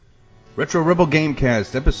Retro Rebel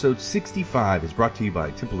Gamecast, episode 65, is brought to you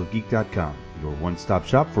by TempleOfGeek.com, your one-stop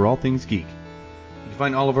shop for all things geek. You can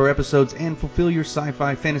find all of our episodes and fulfill your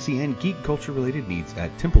sci-fi, fantasy, and geek culture-related needs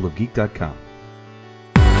at TempleOfGeek.com.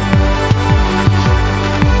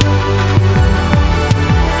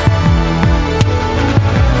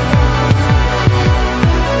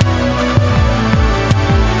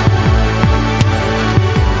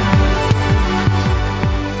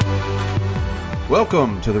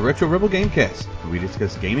 Welcome to the Retro Rebel Gamecast, where we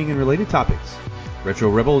discuss gaming and related topics. Retro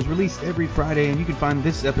Rebel is released every Friday, and you can find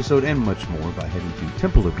this episode and much more by heading to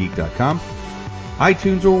TempleOfGeek.com,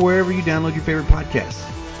 iTunes, or wherever you download your favorite podcasts.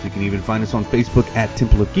 You can even find us on Facebook at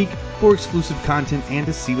Temple of Geek for exclusive content and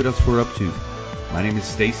to see what else we're up to. My name is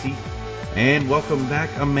Stacy, and welcome back,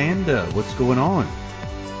 Amanda. What's going on?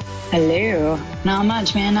 Hello. Not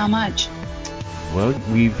much, man. Not much. Well,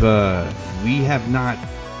 we have not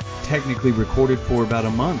technically recorded for about a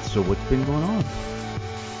month, so what's been going on?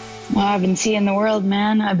 Well, I've been seeing the world,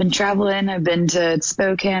 man. I've been traveling. I've been to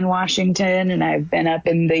Spokane, Washington, and I've been up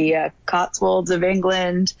in the Cotswolds of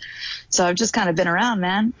England. So I've just kind of been around,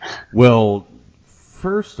 man. Well,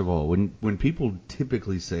 first of all, when people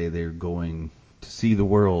typically say they're going to see the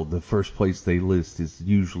world, the first place they list is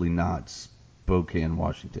usually not Spokane,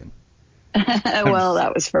 Washington. Well,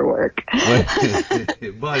 that was for work.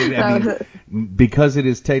 But because it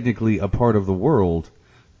is technically a part of the world,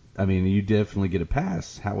 I mean, you definitely get a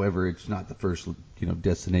pass. However, it's not the first,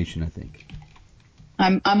 destination, I think.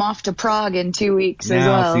 I'm off to Prague in 2 weeks as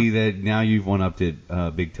well. See that now you've one-upped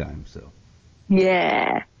it big time. So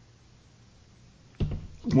yeah.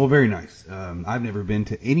 Well, very nice. I've never been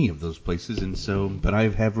to any of those places, but I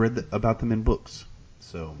have read about them in books.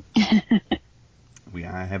 So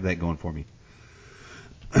I have that going for me.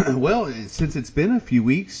 Well, since it's been a few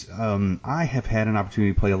weeks, I have had an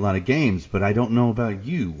opportunity to play a lot of games, but I don't know about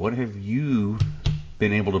you. What have you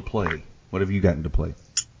been able to play? What have you gotten to play?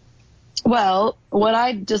 Well, what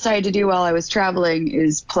I decided to do while I was traveling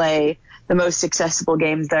is play the most accessible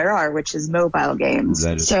games there are, which is mobile games.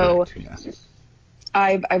 That is correct, yeah.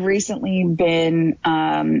 I've recently been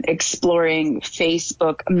exploring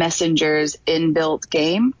Facebook Messenger's inbuilt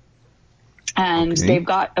game. And They've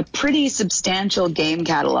got a pretty substantial game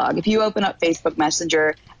catalog. If you open up Facebook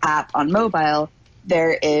Messenger app on mobile,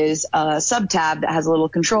 there is a sub-tab that has a little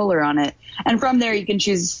controller on it. And from there, you can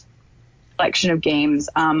choose a selection of games.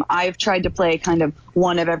 I've tried to play kind of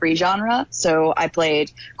one of every genre. So I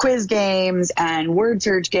played quiz games and word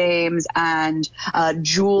search games and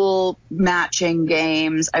jewel matching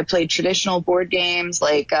games. I played traditional board games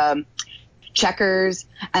like checkers,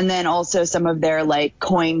 and then also some of their like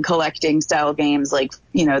coin collecting style games, like,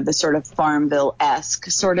 the sort of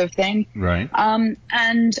Farmville-esque sort of thing. Right.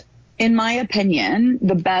 And in my opinion,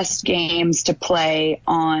 the best games to play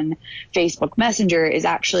on Facebook Messenger is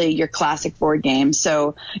actually your classic board games.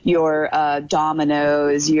 So your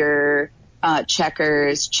dominoes, your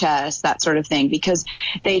checkers, chess, that sort of thing, because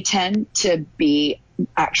they tend to be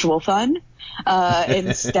actual fun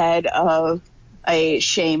instead of a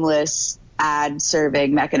shameless ad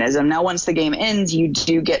serving mechanism. Now, once the game ends, you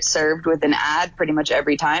do get served with an ad pretty much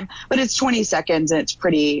every time, but it's 20 seconds and it's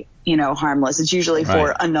pretty, harmless. It's usually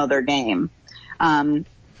for another game.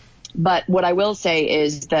 But what I will say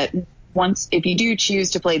is that if you do choose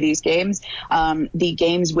to play these games, the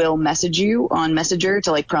games will message you on Messenger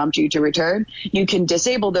to prompt you to return. You can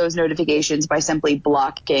disable those notifications by simply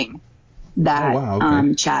blocking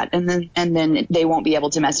that chat, and then they won't be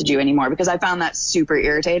able to message you anymore, because I found that super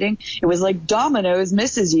irritating. It was like, Domino's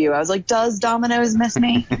misses you. I was like, does Domino's miss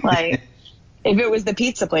me? If it was the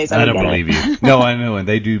pizza place, I don't believe you. No, I know, and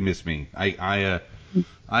they do miss me. I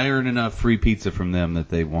earn enough free pizza from them that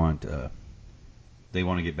they want to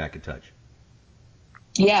get back in touch.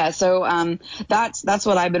 Yeah, so that's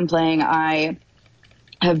what I've been playing. I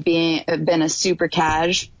have been a super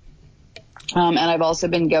cash. And I've also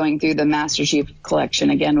been going through the Master Chief Collection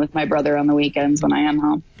again with my brother on the weekends when I am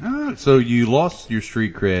home. Ah, so you lost your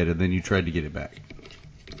street cred and then you tried to get it back.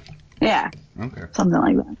 Yeah. Okay. Something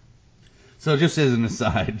like that. So just as an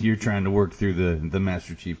aside, you're trying to work through the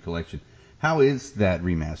Master Chief Collection. How is that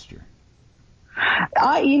remaster?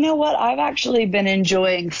 You know what? I've actually been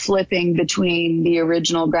enjoying flipping between the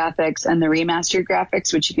original graphics and the remastered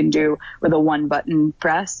graphics, which you can do with a one-button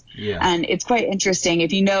press. Yeah. And it's quite interesting.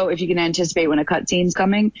 If you can anticipate when a cutscene's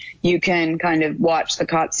coming, you can kind of watch the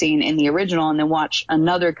cutscene in the original and then watch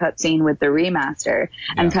another cutscene with the remaster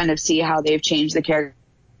and kind of see how they've changed the character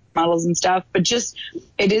models and stuff. But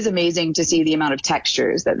it is amazing to see the amount of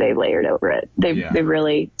textures that they've layered over it. They've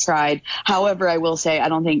really tried. However, I will say, I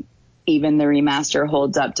don't think even the remaster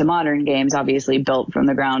holds up to modern games, obviously built from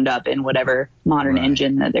the ground up in whatever modern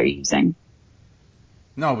engine that they're using.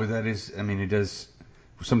 No, but that is, I mean, it does,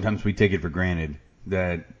 sometimes we take it for granted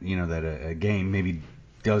that, that a game maybe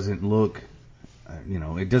doesn't look,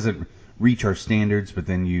 it doesn't reach our standards, but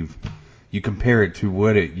then you compare it to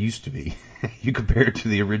what it used to be. You compare it to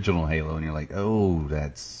the original Halo, and you're like, oh,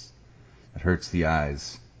 that hurts the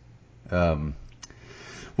eyes.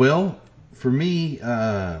 Well, for me,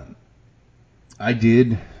 I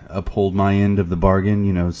did uphold my end of the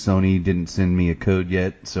bargain. Sony didn't send me a code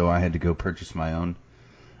yet, so I had to go purchase my own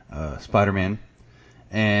Spider-Man.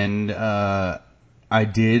 And I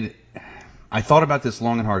thought about this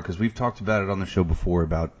long and hard because we've talked about it on the show before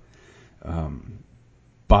about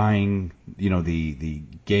buying, the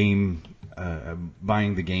game,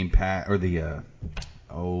 buying the Game Pass or the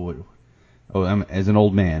I'm as an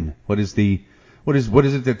old man. What is it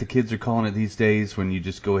that the kids are calling it these days when you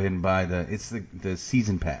just go ahead and buy the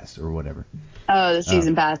season pass or whatever? Oh, the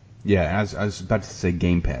season pass. Yeah, I was about to say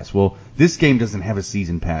Game Pass. Well, this game doesn't have a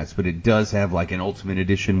season pass, but it does have like an Ultimate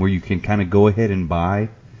Edition where you can kind of go ahead and buy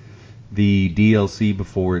the DLC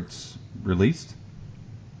before it's released.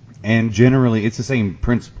 And generally, it's the same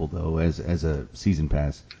principle though as a season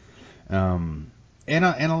pass. And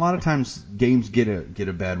a lot of times games get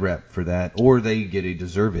a bad rep for that, or they get a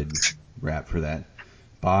deserved rap for that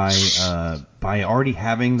by already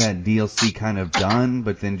having that DLC kind of done,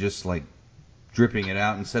 but then just like dripping it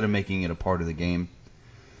out instead of making it a part of the game.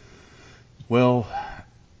 Well,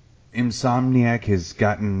 Insomniac has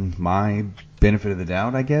gotten my benefit of the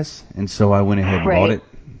doubt, I guess, and so I went ahead and bought it.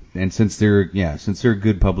 And since they're a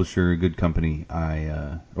good publisher, a good company,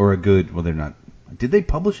 they're not. Did they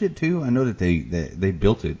publish it too? I know that they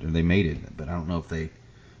built it or they made it, but I don't know if they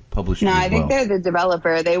published it as well. No, I think they're the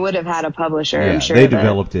developer. They would have had a publisher, yeah, I'm sure. They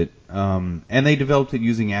developed it. And they developed it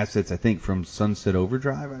using assets, I think, from Sunset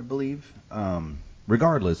Overdrive, I believe.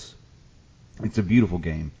 Regardless, it's a beautiful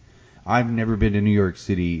game. I've never been to New York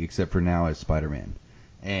City except for now as Spider-Man.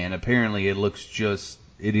 And apparently it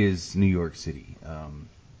is New York City.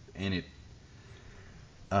 And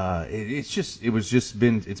it's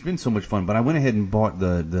been so much fun. But I went ahead and bought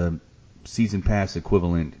the season pass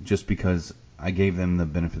equivalent just because I gave them the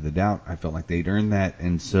benefit of the doubt. I felt like they'd earned that,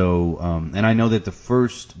 and so and I know that the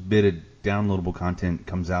first bit of downloadable content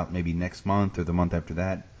comes out maybe next month or the month after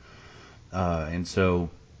that, and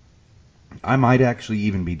so I might actually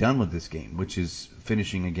even be done with this game, which is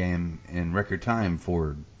finishing a game in record time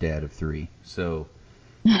for Dad of 3. So.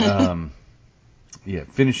 Yeah,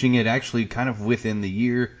 finishing it actually kind of within the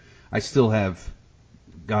year. I still have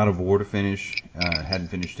God of War to finish. Hadn't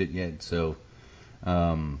finished it yet, so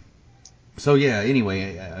yeah.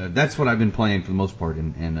 Anyway, that's what I've been playing for the most part,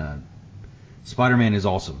 and Spider-Man is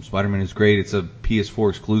awesome. Spider-Man is great. It's a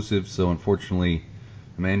PS4 exclusive, so unfortunately,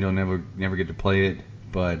 Amanda will never get to play it.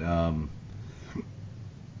 But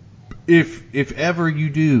if ever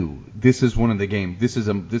you do, this is one of the games. This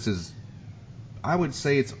is. I would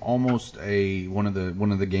say it's almost one of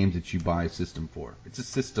the games that you buy a system for. It's a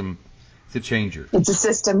system. It's a changer. It's a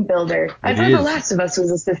system builder. I thought The Last of Us was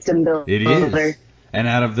a system builder. It is. And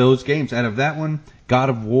out of those games, out of that one, God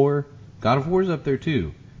of War's up there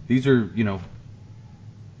too. These are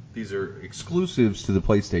exclusives to the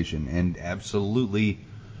PlayStation and absolutely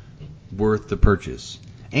worth the purchase.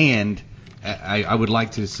 And I would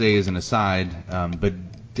like to say as an aside, but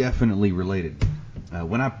definitely related.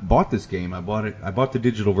 When I bought this game, I bought the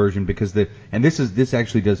digital version because this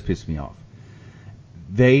actually does piss me off.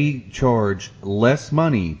 They charge less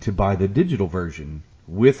money to buy the digital version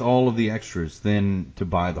with all of the extras than to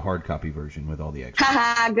buy the hard copy version with all the extras.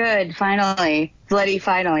 Haha, good. Finally. Bloody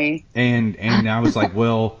finally. And I was like,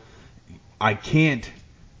 well, I can't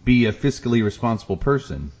be a fiscally responsible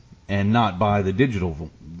person and not buy the digital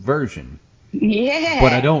version. Yeah.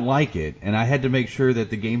 But I don't like it, and I had to make sure that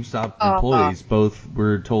the GameStop employees both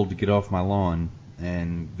were told to get off my lawn,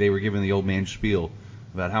 and they were given the old man spiel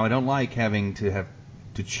about how I don't like having to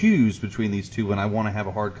choose between these two when I want to have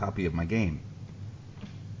a hard copy of my game.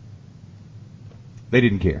 They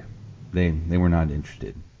didn't care. They were not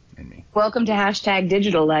interested in me. Welcome to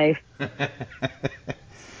 #digital life.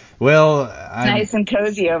 Well, nice and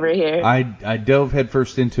cozy over here. I dove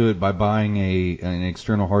headfirst into it by buying an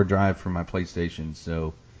external hard drive for my PlayStation,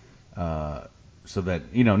 so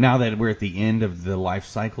that now that we're at the end of the life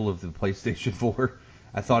cycle of the PlayStation 4,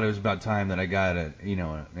 I thought it was about time that I got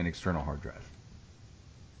an external hard drive.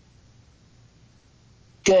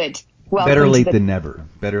 Good. Better late than never.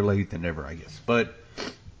 Better late than never, I guess. But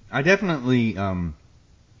I definitely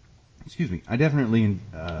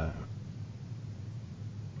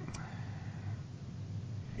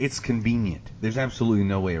it's convenient. There's absolutely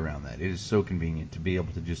no way around that. It is so convenient to be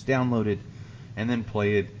able to just download it and then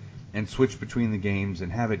play it and switch between the games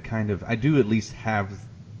and have it kind of... I do at least have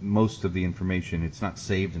most of the information. It's not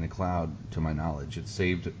saved in a cloud, to my knowledge. It's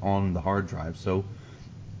saved on the hard drive. So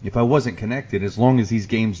if I wasn't connected, as long as these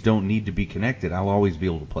games don't need to be connected, I'll always be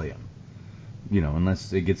able to play them.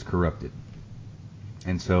 Unless it gets corrupted.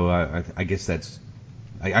 And so I guess that's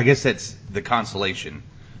the consolation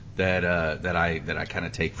that I kind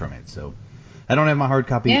of take from it. So I don't have my hard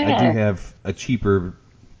copy. Yeah. I do have a cheaper,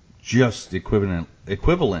 just equivalent,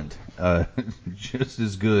 just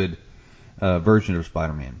as good version of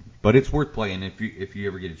Spider-Man. But it's worth playing if you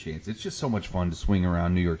ever get a chance. It's just so much fun to swing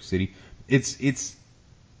around New York City. It's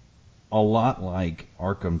a lot like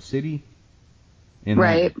Arkham City.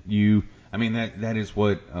 Right. That is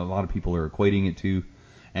what a lot of people are equating it to.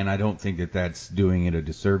 And I don't think that that's doing it a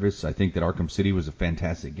disservice. I think that Arkham City was a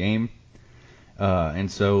fantastic game. And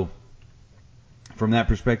so, from that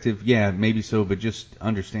perspective, yeah, maybe so, but just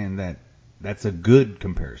understand that that's a good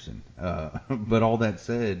comparison. But all that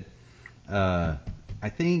said, I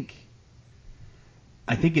think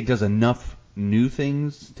it does enough new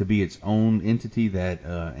things to be its own entity that,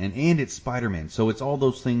 and it's Spider-Man. So it's all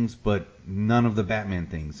those things, but none of the Batman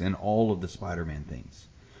things, and all of the Spider-Man things.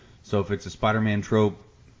 So if it's a Spider-Man trope,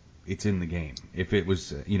 it's in the game. If it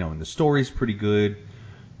was, and the story's pretty good.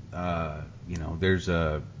 There's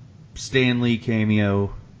a Stan Lee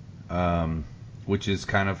cameo, which is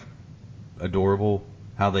kind of adorable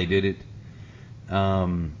how they did it.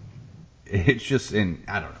 It's just, and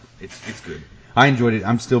I don't know, it's good. I enjoyed it.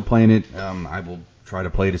 I'm still playing it. I will try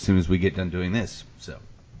to play it as soon as we get done doing this. So.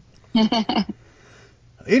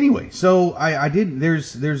 Anyway, so I did.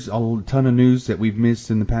 There's a ton of news that we've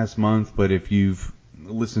missed in the past month, but if you've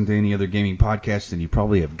listened to any other gaming podcast, then you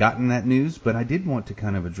probably have gotten that news. But I did want to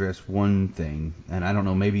kind of address one thing, and I don't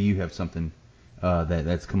know, maybe you have something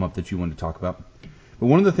that's come up that you wanted to talk about. But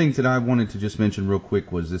one of the things that I wanted to just mention real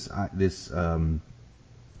quick was this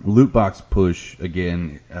loot box push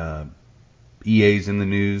again. EA's in the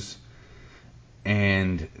news,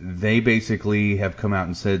 and they basically have come out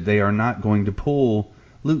and said they are not going to pull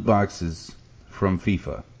loot boxes from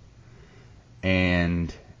FIFA.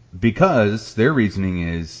 And because their reasoning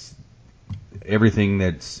is everything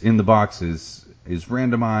that's in the boxes is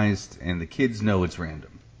randomized and the kids know it's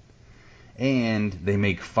random. And they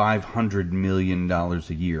make $500 million a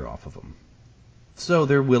year off of them. So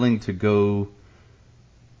they're willing to go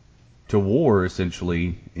to war,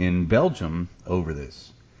 essentially, in Belgium over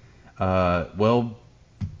this.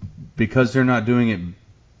 Because they're not doing it,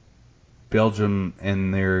 Belgium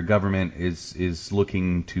and their government is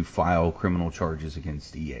looking to file criminal charges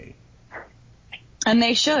against EA. And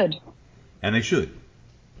they should.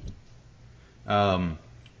 I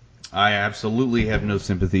absolutely have no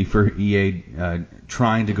sympathy for EA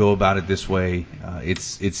trying to go about it this way.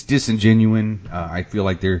 It's disingenuous. I feel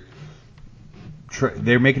like they're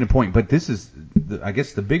making a point, but this is, I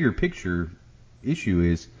guess, the bigger picture issue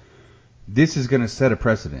is this is going to set a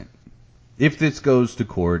precedent. If this goes to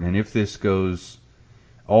court and if this goes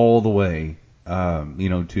all the way,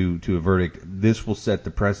 to a verdict, this will set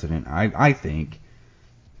the precedent, I think,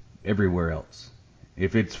 everywhere else.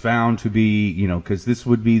 If it's found to be, because this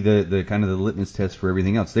would be the kind of the litmus test for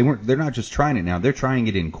everything else. They're not just trying it now; they're trying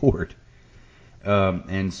it in court,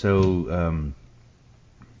 and so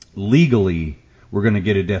legally, we're going to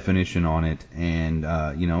get a definition on it, and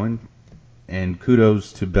and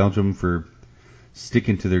kudos to Belgium for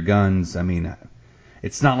sticking to their guns. I mean,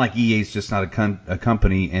 it's not like EA's just not a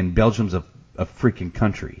company, and Belgium's a freaking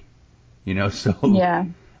country, So yeah.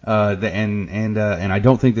 And I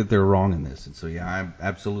don't think that they're wrong in this, and so yeah, I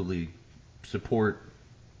absolutely support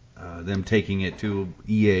them taking it to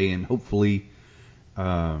EA, and hopefully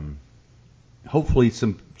some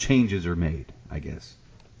changes are made, I guess.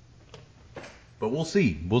 But we'll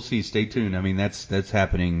see. Stay tuned. I mean, that's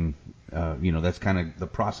happening. That's kind of the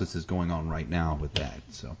process is going on right now with that.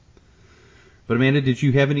 So, but Amanda, did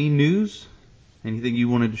you have any news? Anything you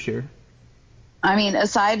wanted to share? I mean,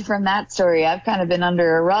 aside from that story, I've kind of been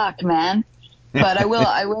under a rock, man. But I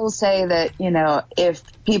will say that, if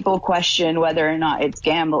people question whether or not it's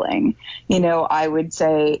gambling, I would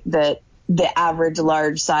say that the average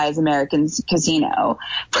large size American casino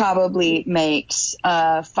probably makes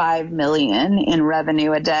 $5 million in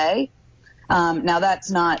revenue a day. Now that's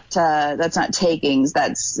not takings,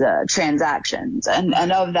 that's transactions, and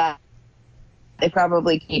of that they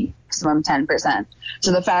probably keep maximum 10%.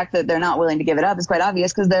 So the fact that they're not willing to give it up is quite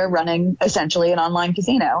obvious because they're running essentially an online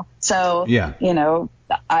casino. So, yeah.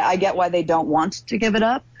 I get why they don't want to give it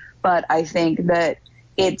up, but I think that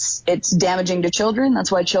it's damaging to children.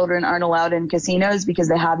 That's why children aren't allowed in casinos, because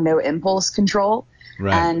they have no impulse control.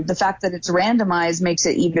 Right. And the fact that it's randomized makes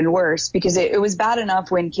it even worse, because it was bad enough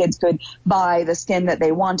when kids could buy the skin that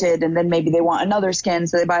they wanted, and then maybe they want another skin,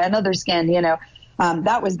 so they buy another skin,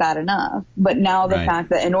 that was bad enough. But now the Right. fact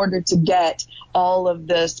that in order to get all of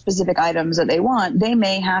the specific items that they want, they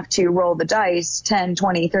may have to roll the dice 10,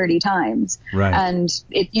 20, 30 times. Right. And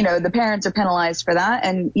the parents are penalized for that.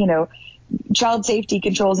 And, child safety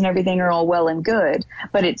controls and everything are all well and good,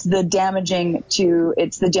 but it's the damaging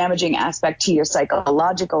aspect to your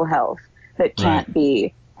psychological health that can't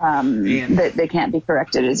be, that they can't be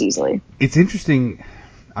corrected as easily. It's interesting.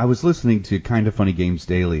 I was listening to Kind of Funny Games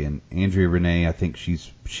Daily, and Andrea Renee, I think she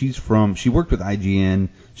worked with IGN.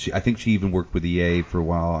 I think she even worked with EA for a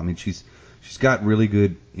while. I mean, she's got really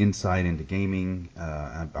good insight into gaming.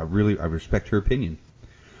 I respect her opinion.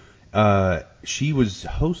 She was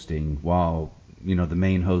hosting while, the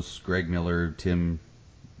main hosts, Greg Miller, Tim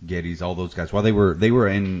Geddes, all those guys, while they were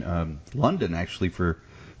in London, actually, for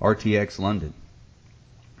RTX London.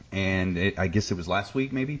 And I guess it was last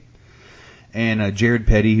week, maybe. And Jared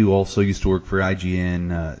Petty, who also used to work for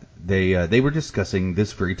IGN, they were discussing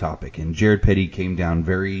this very topic. And Jared Petty came down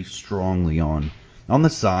very strongly on the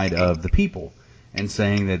side of the people, and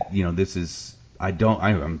saying that,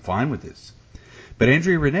 I'm fine with this. But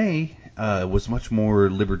Andrea Renee was much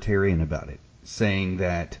more libertarian about it, saying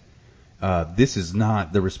that this is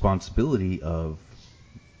not the responsibility of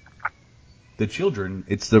the children,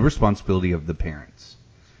 it's the responsibility of the parents,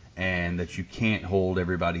 and that you can't hold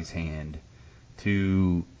everybody's hand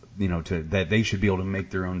to that they should be able to make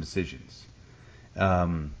their own decisions.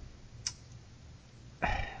 I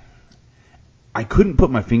couldn't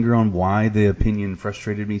put my finger on why the opinion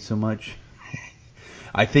frustrated me so much.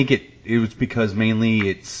 I think it was because mainly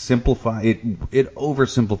it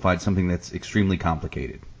oversimplified something that's extremely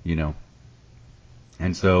complicated,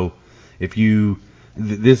 And so if you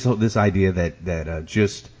this idea that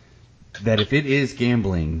if it is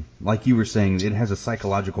gambling, like you were saying, it has a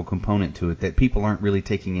psychological component to it that people aren't really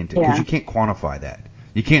taking into, because you can't quantify that.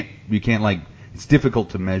 You can't it's difficult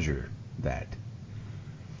to measure that.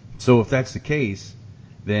 So if that's the case,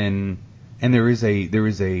 then, and there is an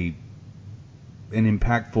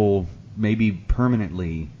impactful, maybe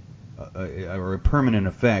permanently, or a permanent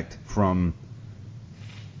effect from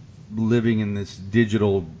living in this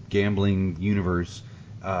digital gambling universe,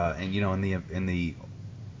 and in the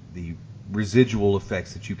residual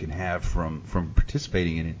effects that you can have from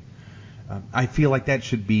participating in it. I feel like that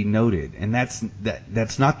should be noted, and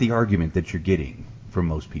that's not the argument that you're getting from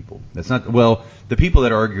most people. That's not, well, the people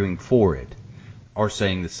that are arguing for it are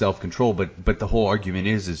saying the self-control, but the whole argument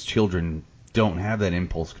is children don't have that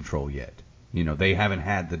impulse control yet. They haven't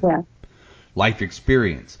had the life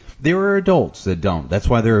experience. There are adults that don't. That's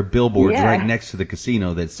why there are billboards right next to the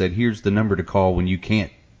casino that said, "Here's the number to call when you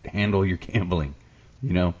can't handle your gambling."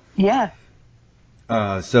 Yeah.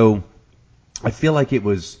 So I feel like it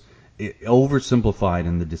was oversimplified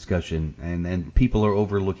in the discussion, and people are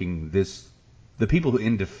overlooking this. The people who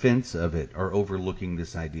in defense of it are overlooking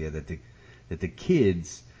this idea that the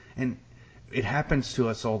kids, and it happens to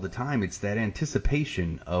us all the time. It's that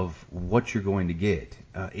anticipation of what you're going to get.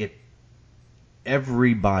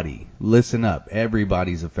 Everybody, listen up.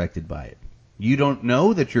 Everybody's affected by it. You don't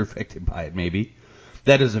know that you're affected by it, maybe.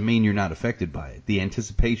 That doesn't mean you're not affected by it. The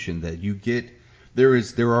anticipation that you get,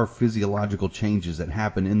 there are physiological changes that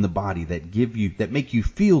happen in the body that make you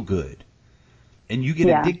feel good, and you get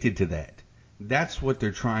addicted to that. That's what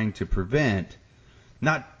they're trying to prevent.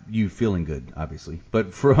 Not you feeling good, obviously,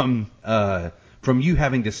 but from you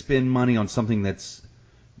having to spend money on something that's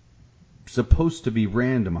supposed to be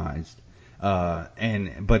randomized,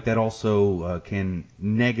 but that also can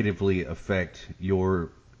negatively affect your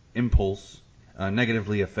impulse,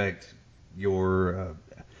 negatively affect your,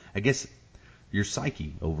 I guess, your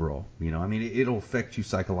psyche overall. I mean, it'll affect you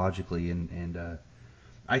psychologically, and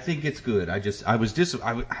I think it's good. I guess I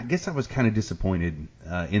was kind of disappointed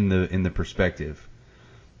in the perspective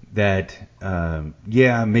that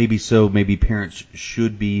maybe parents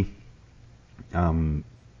should be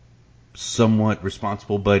somewhat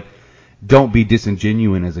responsible, but don't be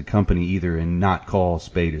disingenuous as a company either, and not call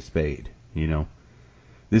spade a spade.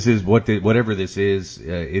 This is whatever this is.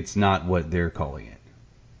 It's not what they're calling it.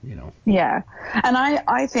 Yeah, and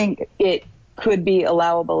I think it could be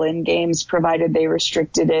allowable in games, provided they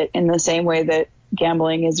restricted it in the same way that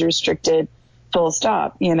gambling is restricted. Full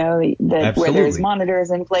stop. That where there's monitors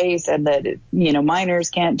in place, and that minors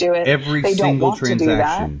can't do it. Every single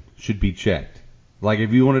transaction should be checked. Like,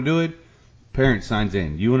 if you want to do it, parent signs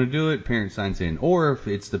in. You want to do it, parent signs in. Or if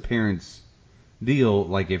it's the parents deal.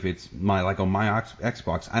 Like if it's on my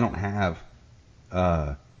Xbox, I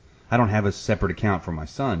don't have a separate account for my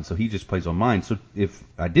son, so he just plays on mine. So if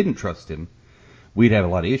I didn't trust him, we'd have a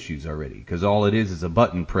lot of issues already, because all it is a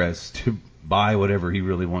button press to buy whatever he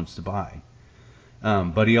really wants to buy.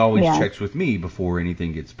 But he always checks with me before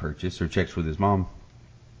anything gets purchased, or checks with his mom,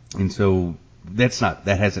 and so that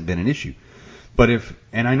hasn't been an issue. But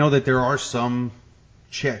and I know that there are some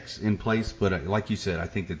checks in place, but like you said, I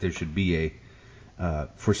think that there should be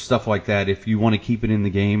for stuff like that, if you want to keep it in the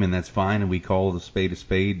game, and that's fine, and we call the spade a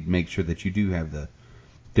spade, make sure that you do have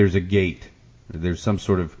there's a gate. There's some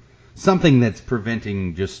sort of something that's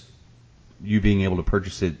preventing just you being able to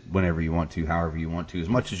purchase it whenever you want to, however you want to, as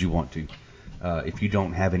much as you want to, if you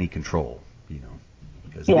don't have any control,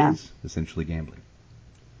 because it is essentially gambling.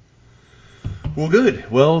 Well, good.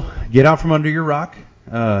 Well, get out from under your rock.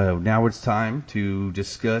 Now it's time to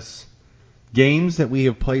discuss games that we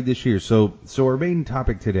have played this year. So our main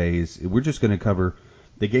topic today is we're just going to cover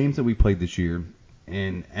the games that we played this year,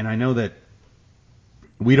 and I know that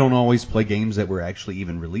we don't always play games that were actually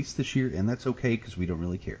even released this year, and that's okay because we don't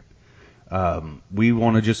really care. We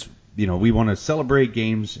want to just we want to celebrate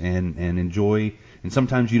games and enjoy, and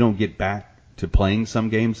sometimes you don't get back to playing some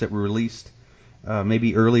games that were released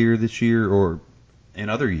maybe earlier this year or in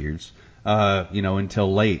other years.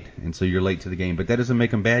 Until late, and so you're late to the game. But that doesn't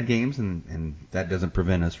make them bad games, and that doesn't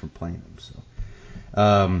prevent us from playing them.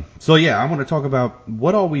 So I want to talk about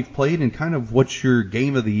what all we've played and kind of what's your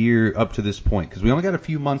game of the year up to this point, because we only got a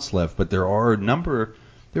few months left, but there are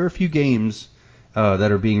a few games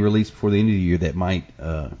that are being released before the end of the year that might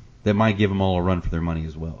give them all a run for their money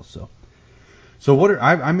as well. So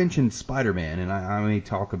I mentioned Spider-Man, and I may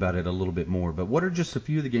talk about it a little bit more, but what are just a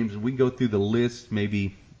few of the games? We can go through the list,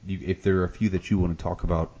 maybe. If there are a few that you want to talk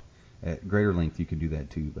about at greater length, you can do that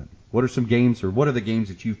too. But what are some games, or what are the games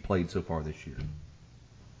that you've played so far this year?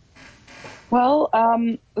 Well,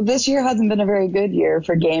 this year hasn't been a very good year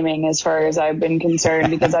for gaming as far as I've been concerned,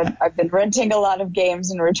 because I've been renting a lot of games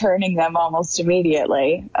and returning them almost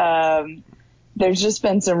immediately. There's just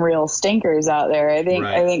been some real stinkers out there. I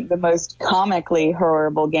think the most comically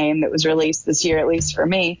horrible game that was released this year, at least for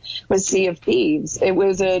me, was Sea of Thieves. It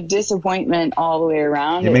was a disappointment all the way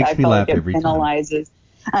around. It makes me laugh every time.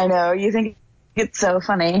 I know, you think it's so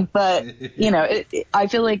funny, but I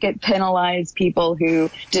feel like it penalized people who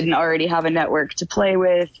didn't already have a network to play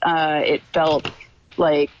with. It felt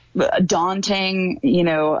like daunting,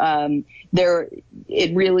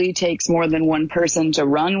 it really takes more than one person to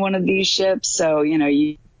run one of these ships. So,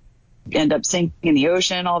 you end up sinking in the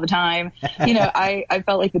ocean all the time. I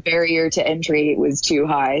felt like the barrier to entry was too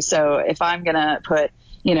high. So if I'm going to put,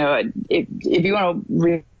 if you want to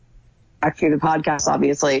read back through the podcast,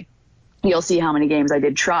 obviously, you'll see how many games I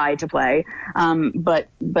did try to play. But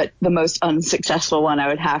the most unsuccessful one I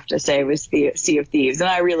would have to say was the Sea of Thieves. And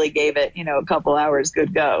I really gave it, a couple hours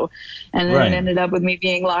good go. And then it ended up with me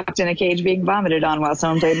being locked in a cage being vomited on while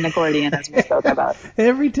someone played an accordion, as we spoke about.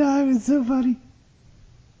 Every time. It's so funny.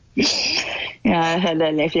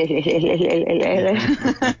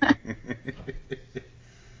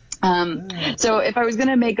 So if I was going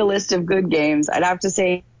to make a list of good games, I'd have to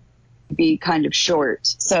say be kind of short.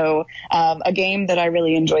 So a game that I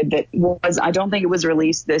really enjoyed I don't think it was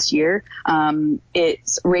released this year.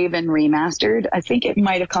 It's Raven Remastered. I think it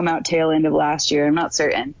might have come out tail end of last year. I'm not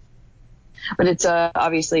certain. But it's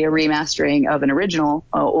obviously a remastering of an original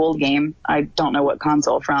old game. I don't know what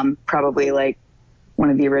console from, probably like one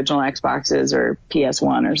of the original Xboxes or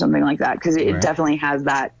PS1 or something like that, because it definitely has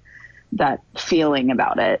that feeling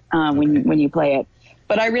about it when you play it.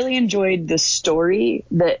 But I really enjoyed the story.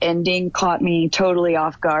 The ending caught me totally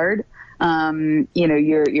off guard.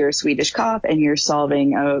 You're a Swedish cop and you're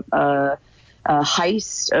solving a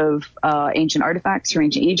heist of ancient artifacts from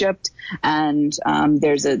ancient Egypt, and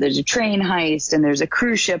there's a train heist, and there's a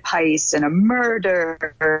cruise ship heist, and a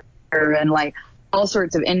murder, and like all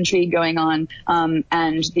sorts of intrigue going on. And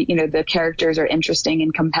the characters are interesting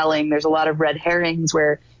and compelling. There's a lot of red herrings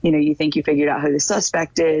where you think you figured out who the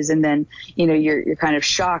suspect is, and then you're kind of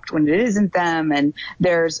shocked when it isn't them. And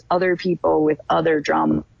there's other people with other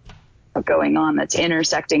drama going on that's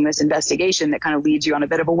intersecting this investigation that kind of leads you on a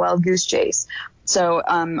bit of a wild goose chase. So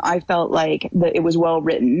I felt like that it was well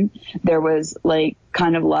written. There was like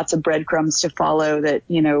kind of lots of breadcrumbs to follow that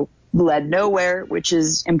led nowhere, which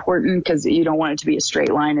is important because you don't want it to be a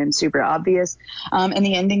straight line and super obvious. And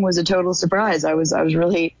the ending was a total surprise. I was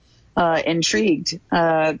really intrigued to find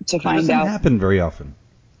out. It doesn't happen very often.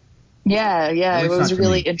 Yeah, it was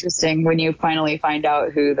really interesting when you finally find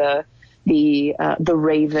out who the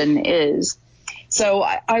Raven is. So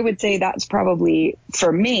I would say that's probably,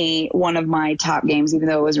 for me, one of my top games, even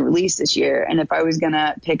though it wasn't released this year. And if I was going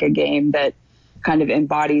to pick a game that kind of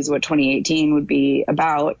embodies what 2018 would be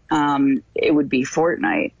about, it would be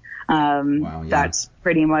Fortnite. Wow, yeah. That's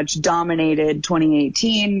pretty much dominated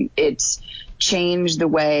 2018. It's changed the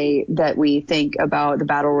way that we think about the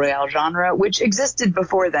battle royale genre, which existed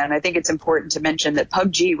before then. I think it's important to mention that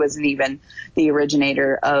PUBG wasn't even the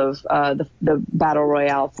originator of the battle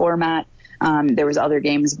royale format. There was other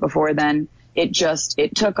games before then.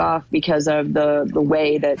 It took off because of the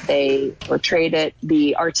way that they portrayed it.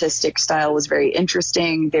 The artistic style was very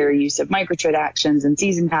interesting. Their use of microtransactions and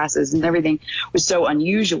season passes and everything was so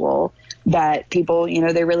unusual that people,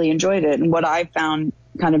 they really enjoyed it. And what I found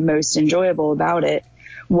kind of most enjoyable about it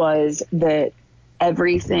was that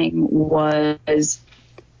everything was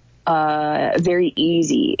very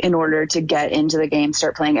easy in order to get into the game,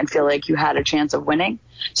 start playing, and feel like you had a chance of winning.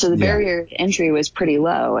 So the barrier to entry was pretty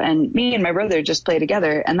low. And me and my brother just play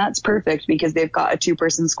together, and that's perfect because they've got a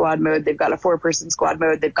 2-person squad mode, they've got a 4-person squad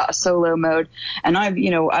mode, they've got a solo mode. And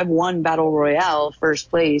I've won Battle Royale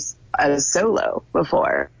first place as solo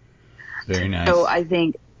before. Very nice. So I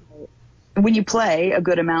think when you play a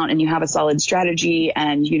good amount and you have a solid strategy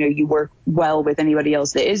and, you work well with anybody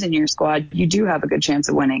else that is in your squad, you do have a good chance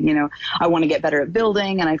of winning. I want to get better at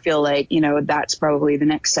building, and I feel like, that's probably the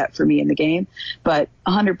next step for me in the game. But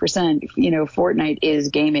 100%, Fortnite is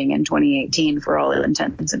gaming in 2018 for all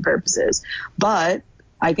intents and purposes. But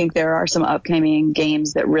I think there are some upcoming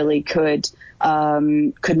games that really could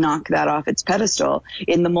knock that off its pedestal.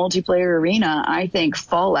 In the multiplayer arena, I think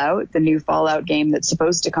Fallout, the new Fallout game that's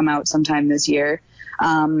supposed to come out sometime this year,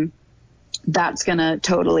 that's going to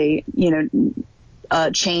totally,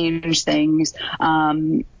 change things,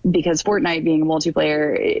 because Fortnite being a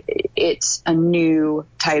multiplayer, it's a new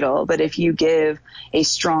title. But if you give a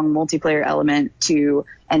strong multiplayer element to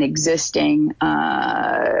an existing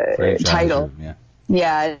title,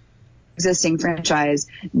 existing franchise,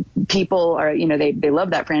 people are, they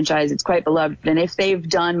love that franchise. It's quite beloved. And if they've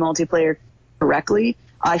done multiplayer correctly,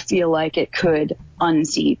 I feel like it could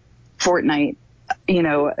unseat Fortnite,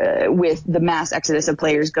 with the mass exodus of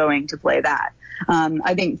players going to play that.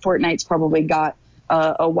 I think Fortnite's probably got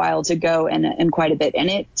a while to go and quite a bit in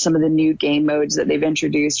it. Some of the new game modes that they've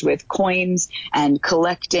introduced with coins and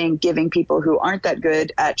collecting, giving people who aren't that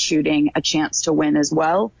good at shooting a chance to win as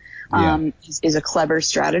well, is a clever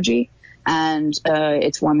strategy. And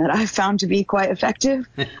it's one that I've found to be quite effective.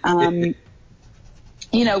 Because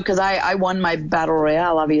I won my battle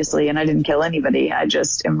royale, obviously, and I didn't kill anybody. I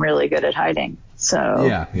just am really good at hiding.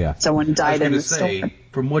 So someone died in the storm.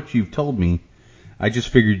 From what you've told me, I just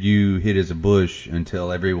figured you hid as a bush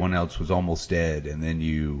until everyone else was almost dead, and then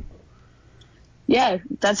you... Yeah,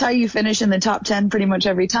 that's how you finish in the top 10 pretty much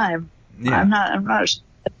every time. Yeah. I'm not...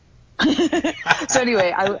 So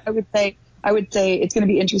anyway, I would say it's going to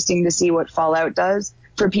be interesting to see what Fallout does.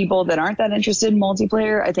 For people that aren't that interested in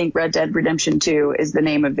multiplayer, I think Red Dead Redemption 2 is the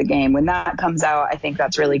name of the game. When that comes out, I think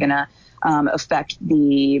that's really going to affect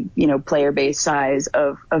the player base size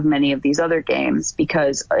of many of these other games,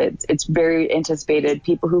 because it's very anticipated.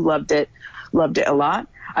 People who loved it a lot.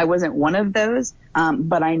 I wasn't one of those,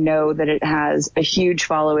 but I know that it has a huge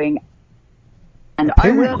following, and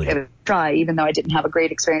apparently. I will give it a try, even though I didn't have a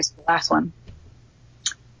great experience with the last one.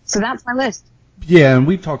 So that's my list. Yeah, and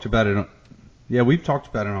we've talked about it. We've talked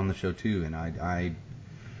about it on the show too, and I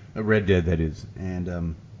Red Dead, that is,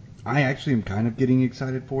 and I actually am kind of getting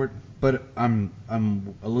excited for it, but I'm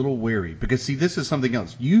a little wary because, see, this is something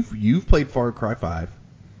else. You've played Far Cry 5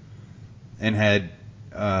 and had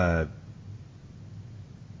a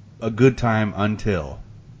good time until,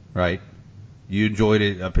 right? You enjoyed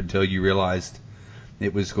it up until you realized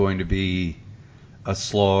it was going to be a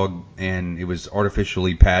slog and it was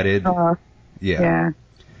artificially padded. Yeah.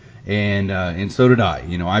 And so did I.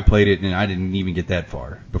 I played it and I didn't even get that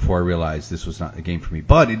far before I realized this was not the game for me.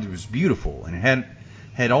 But it was beautiful and it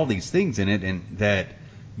had all these things in it and that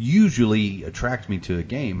usually attract me to a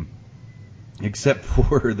game, except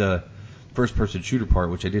for the first-person shooter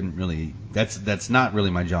part, which I didn't really. That's not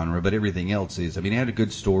really my genre, but everything else is. I mean, it had a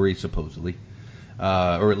good story supposedly,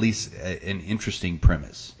 or at least an interesting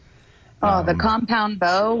premise. The compound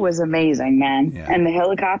bow was amazing, man, and the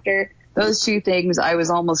helicopter. Those two things I was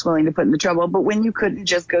almost willing to put in the trouble. But when you couldn't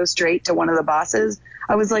just go straight to one of the bosses,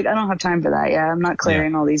 I was like, I don't have time for that. I'm not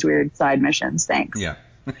clearing all these weird side missions. Thanks. Yeah.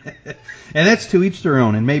 And that's to each their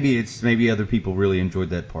own. And maybe other people really enjoyed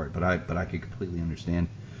that part, but I could completely understand.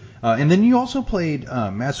 And then you also played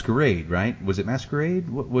Masquerade, right? Was it Masquerade?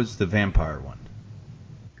 What was the vampire one?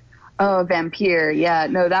 Oh, Vampire. Yeah,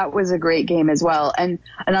 no, that was a great game as well. And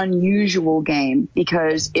an unusual game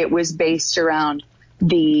because it was based around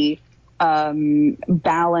the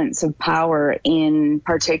balance of power in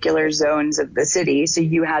particular zones of the city. So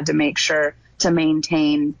you had to make sure to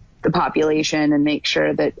maintain the population and make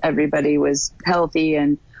sure that everybody was healthy,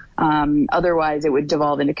 and otherwise it would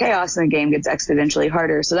devolve into chaos and the game gets exponentially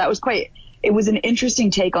harder. So that was it was an interesting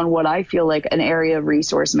take on what I feel like an area of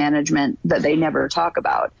resource management that they never talk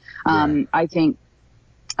about. Right. I think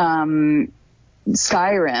Skyrim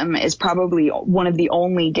is probably one of the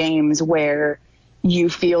only games where you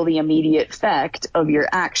feel the immediate effect of your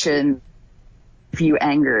action if you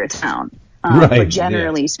anger a town. Right, but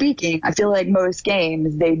generally speaking, I feel like most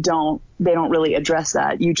games, they don't really address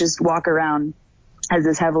that. You just walk around as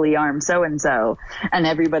this heavily armed so-and-so, and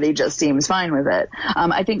everybody just seems fine with it.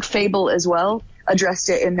 I think Fable as well addressed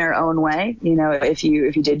it in their own way. You know, if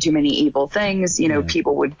you did too many evil things,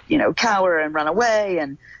 people would, cower and run away,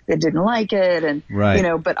 and they didn't like it. And,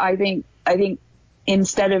 Right. But I think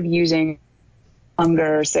instead of using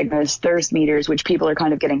hunger, sickness, thirst meters, which people are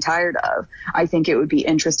kind of getting tired of, I think it would be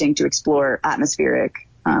interesting to explore atmospheric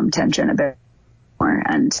tension a bit more,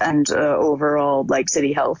 and overall like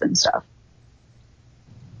city health and stuff.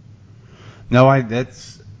 No, that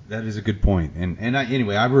is a good point.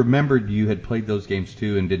 Anyway, I remembered you had played those games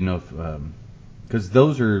too, and didn't know if because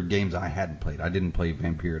those are games I hadn't played. I didn't play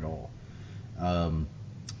Vampire at all,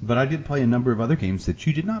 but I did play a number of other games that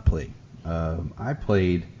you did not play. I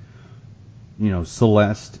played,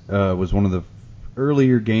 Celeste was one of the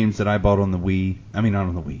earlier games that I bought on the Wii. I mean, not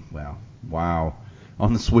on the Wii. Wow,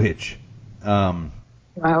 on the Switch.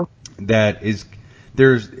 Wow. That is,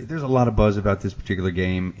 there's a lot of buzz about this particular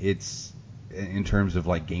game. It's in terms of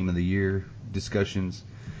like game of the year discussions.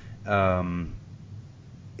 It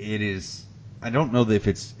is. I don't know if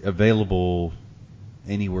it's available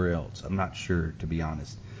anywhere else. I'm not sure, to be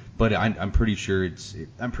honest. But I'm pretty sure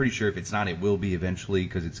I'm pretty sure if it's not, it will be eventually,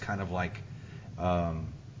 because it's kind of like,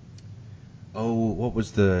 what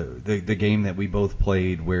was the game that we both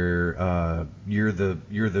played where you're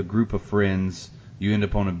the group of friends, you end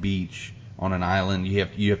up on a beach on an island,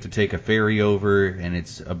 you have to take a ferry over, and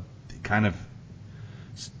it's a kind of,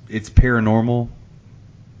 it's paranormal.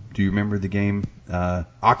 Do you remember the game?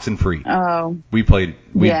 Oxenfree. Oh. We played it.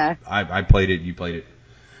 Yeah. I played it. You played it.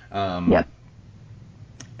 Yep.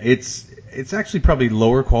 It's actually probably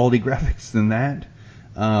lower quality graphics than that.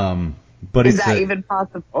 But is that even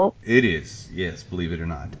possible? It is, yes, believe it or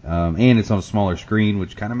not. And it's on a smaller screen,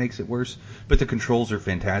 which kind of makes it worse. But the controls are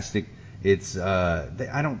fantastic. It's I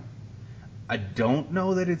don't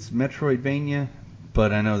know that it's Metroidvania,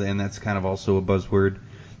 but I know that, and that's kind of also a buzzword,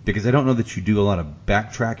 because I don't know that you do a lot of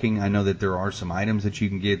backtracking. I know that there are some items that you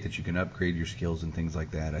can get that you can upgrade your skills and things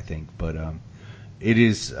like that, I think. But it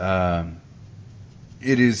is a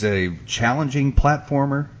challenging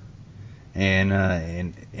platformer,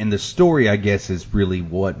 and the story, I guess, is really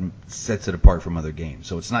what sets it apart from other games.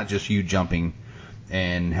 So it's not just you jumping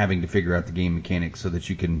and having to figure out the game mechanics so that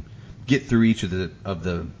you can get through each of the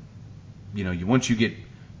once you get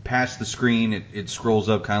past the screen, it scrolls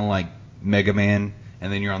up kind of like Mega Man,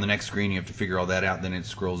 and then you're on the next screen, you have to figure all that out, then it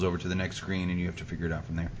scrolls over to the next screen, and you have to figure it out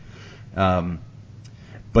from there.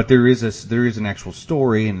 But there is an actual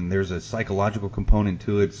story, and there's a psychological component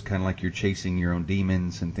to it. It's kind of like you're chasing your own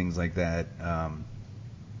demons and things like that.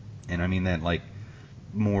 And I mean that like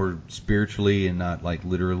more spiritually and not like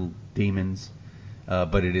literal demons.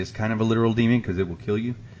 But it is kind of a literal demon because it will kill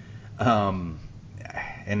you.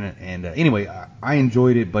 Anyway, I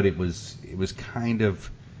enjoyed it, but it was kind of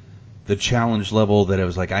the challenge level that I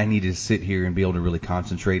was like, I need to sit here and be able to really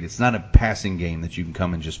concentrate. It's not a passing game that you can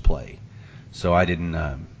come and just play. So I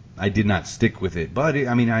did not stick with it. But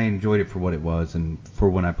I enjoyed it for what it was and for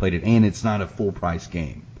when I played it. And it's not a full price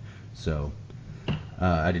game, so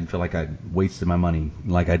I didn't feel like I wasted my money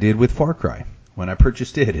like I did with Far Cry when I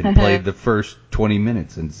purchased it and played the first 20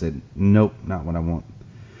 minutes and said, nope, not what I want.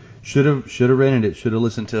 Should have rented it. Should have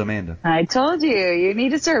listened to Amanda. I told you need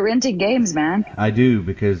to start renting games, man. I do,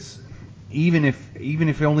 because even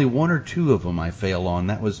if only one or two of them I fail on,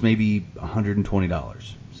 that was maybe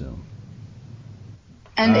 $120. So.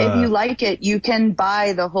 And if you like it, you can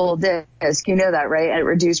buy the whole disc. You know that, right? At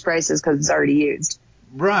reduced prices because it's already used.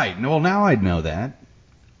 Right. Well, now I'd know that.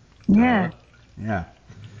 Yeah. Yeah.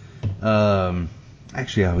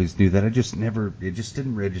 Actually, I always knew that. It just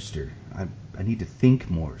didn't register. I need to think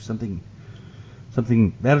more. Something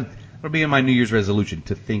that'll be in my New Year's resolution,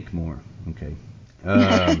 to think more. Okay.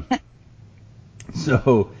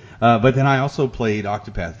 So, but then I also played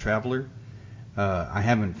Octopath Traveler. I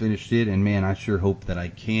haven't finished it, and man, I sure hope that I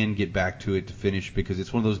can get back to it to finish, because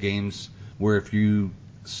it's one of those games where if you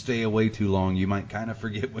stay away too long, you might kind of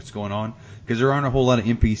forget what's going on, because there aren't a whole lot of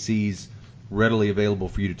NPCs readily available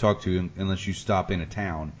for you to talk to unless you stop in a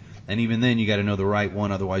town. And even then, you got to know the right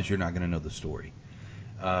one, otherwise you're not going to know the story.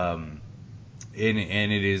 And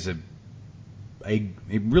it is a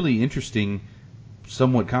really interesting,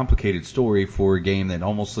 somewhat complicated story for a game that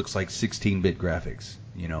almost looks like 16-bit graphics.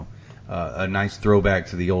 A nice throwback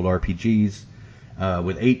to the old RPGs,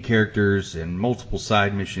 with 8 characters and multiple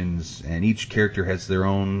side missions, and each character has their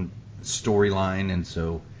own storyline, and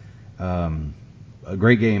so a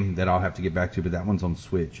great game that I'll have to get back to, but that one's on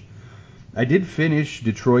Switch. I did finish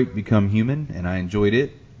Detroit Become Human, and I enjoyed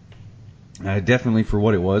it. Definitely for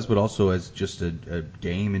what it was, but also as just a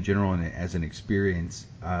game in general and as an experience.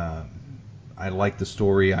 I liked the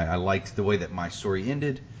story. I liked the way that my story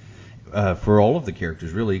ended, for all of the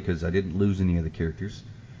characters, really, because I didn't lose any of the characters.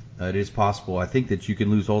 It is possible. I think that you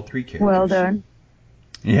can lose all 3 characters. Well done.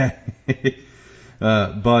 Yeah.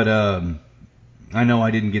 But I know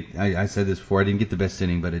I didn't get, I said this before, I didn't get the best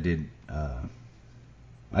ending, but I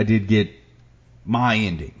did get my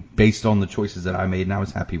ending based on the choices that I made, and I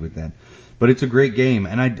was happy with that. But it's a great game,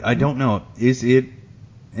 and I don't know, is it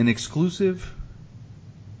an exclusive?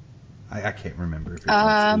 I can't remember if it's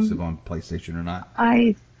an exclusive on PlayStation or not.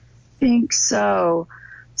 I think so.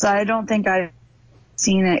 So I don't think I've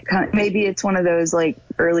seen it. Maybe it's one of those like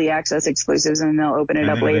early access exclusives, and they'll open it And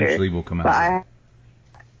up then later. eventually will come out.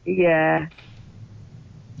 But yeah.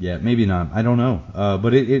 Yeah, maybe not. I don't know.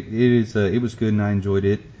 But it was good, and I enjoyed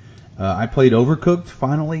it. I played Overcooked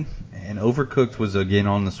finally, and Overcooked was again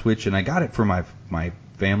on the Switch, and I got it for my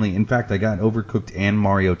family. In fact, I got Overcooked and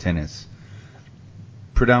Mario Tennis,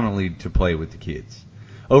 predominantly to play with the kids.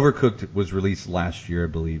 Overcooked was released last year, I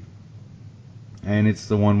believe, and it's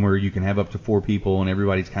the one where you can have up to 4 people, and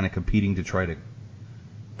everybody's kind of competing to try to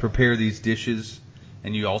prepare these dishes,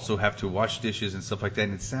 and you also have to wash dishes and stuff like that.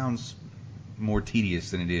 And it sounds more tedious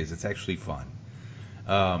than it is. It's actually fun.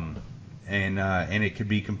 And it could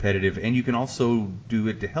be competitive, and you can also do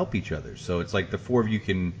it to help each other. So it's like the 4 of you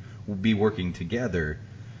can be working together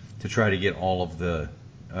to try to get all of the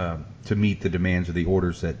to meet the demands of the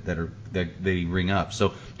orders that they ring up.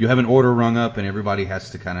 So you have an order rung up, and everybody has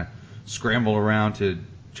to kind of scramble around to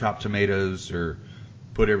chop tomatoes or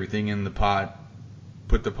put everything in the pot,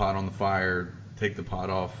 put the pot on the fire, take the pot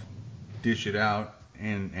off, dish it out,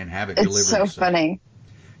 and have it delivered. It's so funny.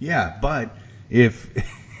 Yeah, but if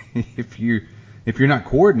you're not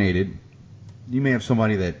coordinated, you may have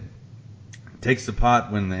somebody that takes the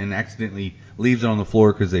pot and accidentally leaves it on the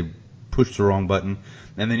floor because they pushed the wrong button,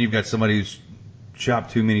 and then you've got somebody who's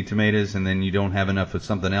chopped too many tomatoes, and then you don't have enough of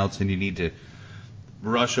something else, and you need to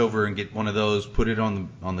rush over and get one of those, put it on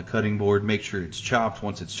the cutting board, make sure it's chopped.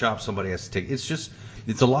 Once it's chopped, somebody has to take it.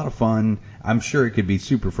 It's a lot of fun. I'm sure it could be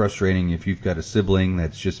super frustrating if you've got a sibling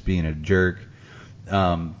that's just being a jerk.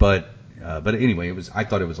 But anyway, I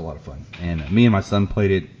thought it was a lot of fun, and me and my son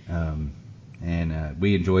played it, and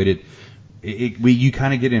we enjoyed it. You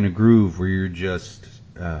kind of get in a groove where you're just,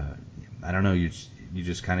 I don't know, you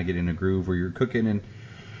just kind of get in a groove where you're cooking,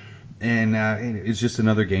 and it's just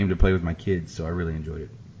another game to play with my kids, so I really enjoyed it.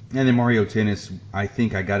 And then Mario Tennis, I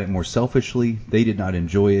think I got it more selfishly. They did not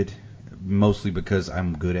enjoy it, mostly because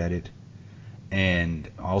I'm good at it, and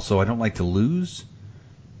also I don't like to lose.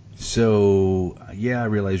 So, yeah, I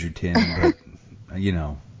realize you're 10, but,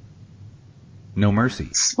 no mercy.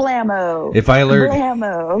 Splammo. If I learned,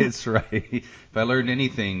 Blammo. it's right. If I learned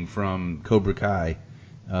anything from Cobra Kai,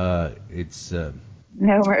 it's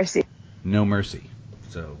No mercy. no mercy.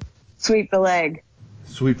 So, Sweep the leg.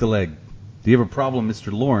 sweep the leg. Do you have a problem,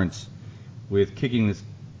 Mr. Lawrence, with kicking this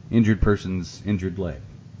injured person's injured leg?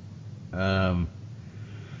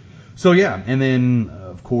 So yeah, and then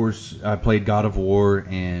of course I played God of War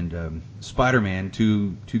and Spider-Man,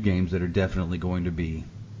 two games that are definitely going to be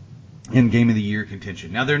in Game of the Year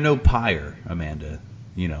contention. Now they're no Pyre, Amanda.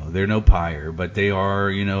 They're no Pyre, but they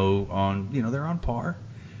are they're on par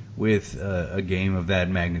with a game of that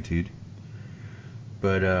magnitude.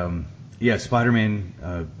 But yeah,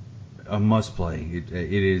 Spider-Man, a must play.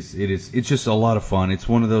 It's just a lot of fun. It's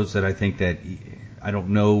one of those that I think that I don't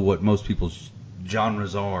know what most people's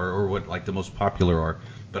genres are or what like the most popular are,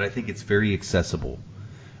 but I think it's very accessible.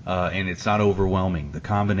 And it's not overwhelming. The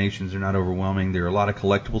combinations are not overwhelming. There are a lot of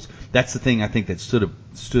collectibles. That's the thing I think that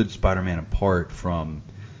stood Spider-Man apart from,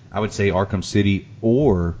 I would say, Arkham City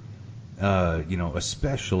or,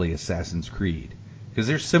 especially Assassin's Creed. Because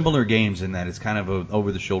there's similar games in that it's kind of a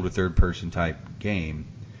over-the-shoulder third-person type game.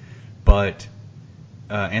 But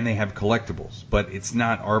and they have collectibles, but it's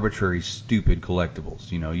not arbitrary, stupid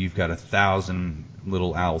collectibles. You know, you've got 1,000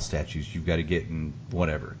 little owl statues you've got to get in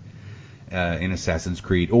whatever in Assassin's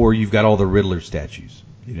Creed, or you've got all the Riddler statues.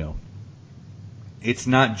 You know, it's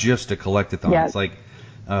not just a collectathon. Yeah. It's like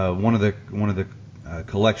one of the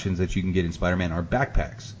collections that you can get in Spider-Man are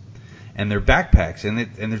backpacks, and they're backpacks,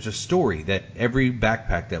 and there's a story that every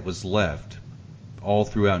backpack that was left all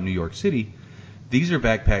throughout New York City, these are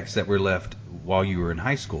backpacks that were left while you were in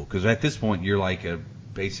high school, because at this point you're like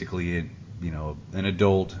basically an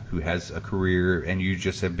adult who has a career, and you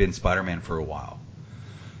just have been Spider-Man for a while.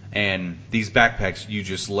 And these backpacks you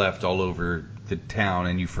just left all over the town,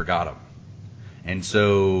 and you forgot them. And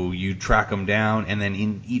so you track them down, and then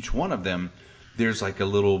in each one of them, there's like a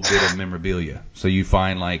little bit of memorabilia. So you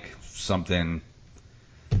find like something,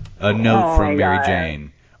 a note from Mary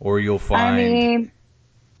Jane, or you'll find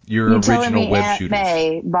your original web Aunt shooters.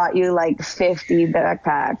 May bought you like 50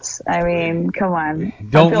 backpacks. I mean, come on.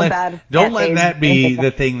 Don't bad. let that be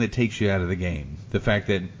the thing that takes you out of the game. The fact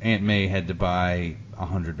that Aunt May had to buy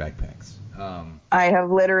 100 backpacks. I have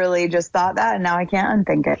literally just thought that, and now I can't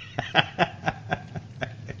unthink it.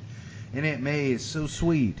 And Aunt May is so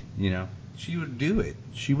sweet, you know. She would do it.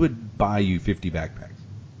 She would buy you 50 backpacks.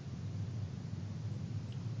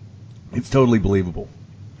 It's totally believable.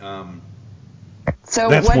 So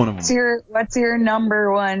that's one of them. What's your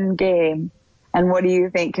number one game, and what do you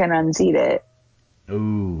think can unseat it?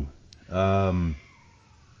 Ooh,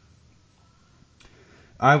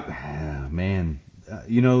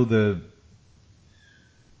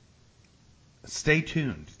 stay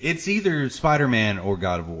tuned. It's either Spider-Man or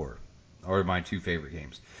God of War, are my two favorite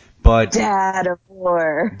games. But Dad of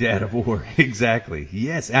War, exactly.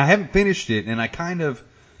 Yes, I haven't finished it, and I kind of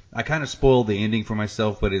spoiled the ending for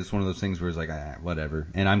myself. But it's one of those things where it's like, whatever,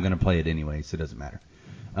 and I'm gonna play it anyway, so it doesn't matter.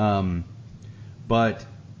 But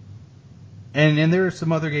there are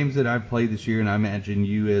some other games that I've played this year, and I imagine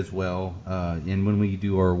you as well. And when we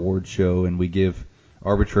do our award show and we give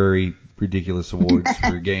arbitrary, ridiculous awards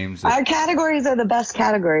for games, our categories are the best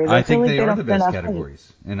categories. I think they are the best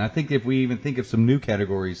categories, and I think if we even think of some new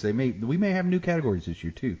categories, we may have new categories this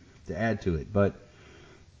year too to add to it. But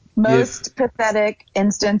most pathetic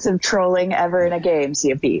instance of trolling ever in a game,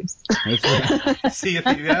 Sea of Thieves. That's right. Sea of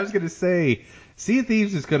Thieves. I was going to say, Sea of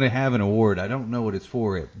Thieves is going to have an award. I don't know what it's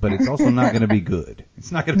for, but it's also not going to be good.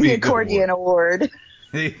 It's not going to be a good award. The accordion award.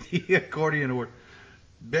 The accordion award.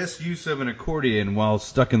 Best use of an accordion while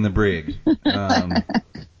stuck in the brig.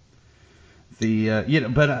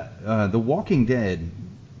 The Walking Dead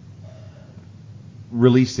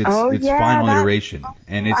released its final iteration,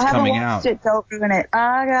 and it's coming out. Don't ruin it.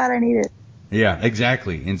 Oh God, I need it. Yeah,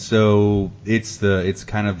 exactly. And so it's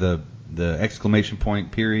kind of the exclamation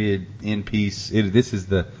point period end piece. This is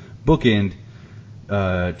the bookend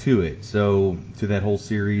to it. So to that whole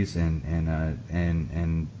series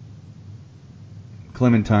and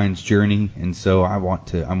Clementine's journey. And so I want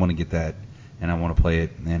to get that, and I want to play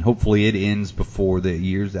it, and hopefully it ends before the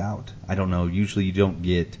year's out. I don't know. Usually you don't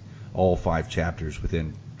get all 5 chapters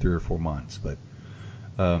within 3 or 4 months, but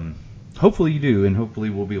hopefully you do, and hopefully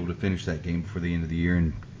we'll be able to finish that game before the end of the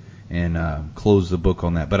year and close the book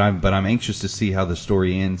on that. But I'm anxious to see how the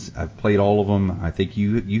story ends. I've played all of them. I think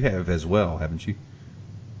you have as well, haven't you?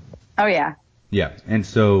 Oh yeah. Yeah, and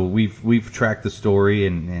so we've tracked the story,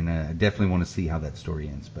 and I definitely want to see how that story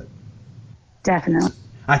ends. But definitely,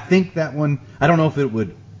 I think that one. I don't know if it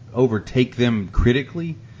would overtake them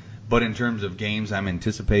critically, but in terms of games I'm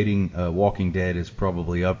anticipating, Walking Dead is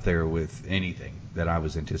probably up there with anything that I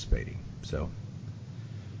was anticipating. So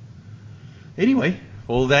anyway,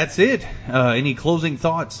 well, that's it. Any closing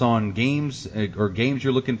thoughts on games or games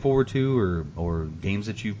you're looking forward to, or games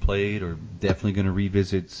that you've played, or definitely going to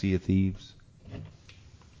revisit Sea of Thieves?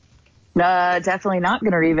 Definitely not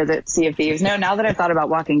going to revisit Sea of Thieves. No, now that I've thought about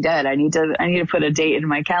Walking Dead, I need to put a date in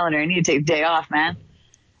my calendar. I need to take a day off, man.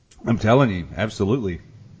 I'm telling you, absolutely.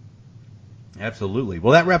 Absolutely.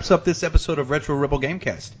 Well, that wraps up this episode of Retro Rebel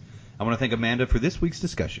Gamecast. I want to thank Amanda for this week's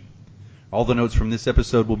discussion. All the notes from this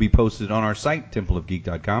episode will be posted on our site,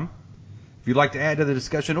 templeofgeek.com. If you'd like to add to the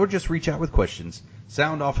discussion or just reach out with questions,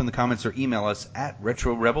 sound off in the comments or email us at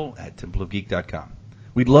retrorebel@templeofgeek.com.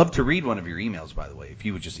 We'd love to read one of your emails, by the way, if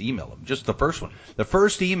you would just email them. Just the first one. The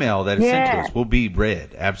first email that is sent to us will be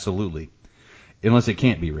read, absolutely. Unless it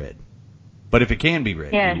can't be read. But if it can be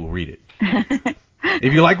read, we will read it.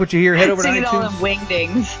 If you like what you hear, head over to iTunes. Sing it all in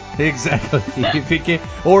wingdings. Exactly. If it can,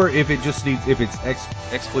 or if it just needs, if it's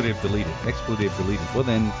expletive deleted, well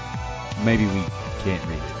then maybe we can't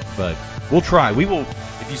read it. But we'll try. We will.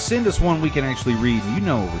 If you send us one we can actually read, and you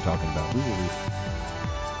know what we're talking about, we will read it.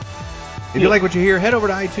 If you like what you hear, head over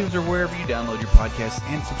to iTunes or wherever you download your podcasts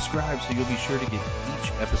and subscribe so you'll be sure to get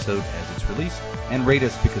each episode as it's released, and rate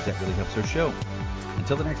us because that really helps our show.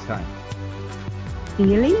 Until the next time. See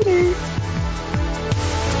you later.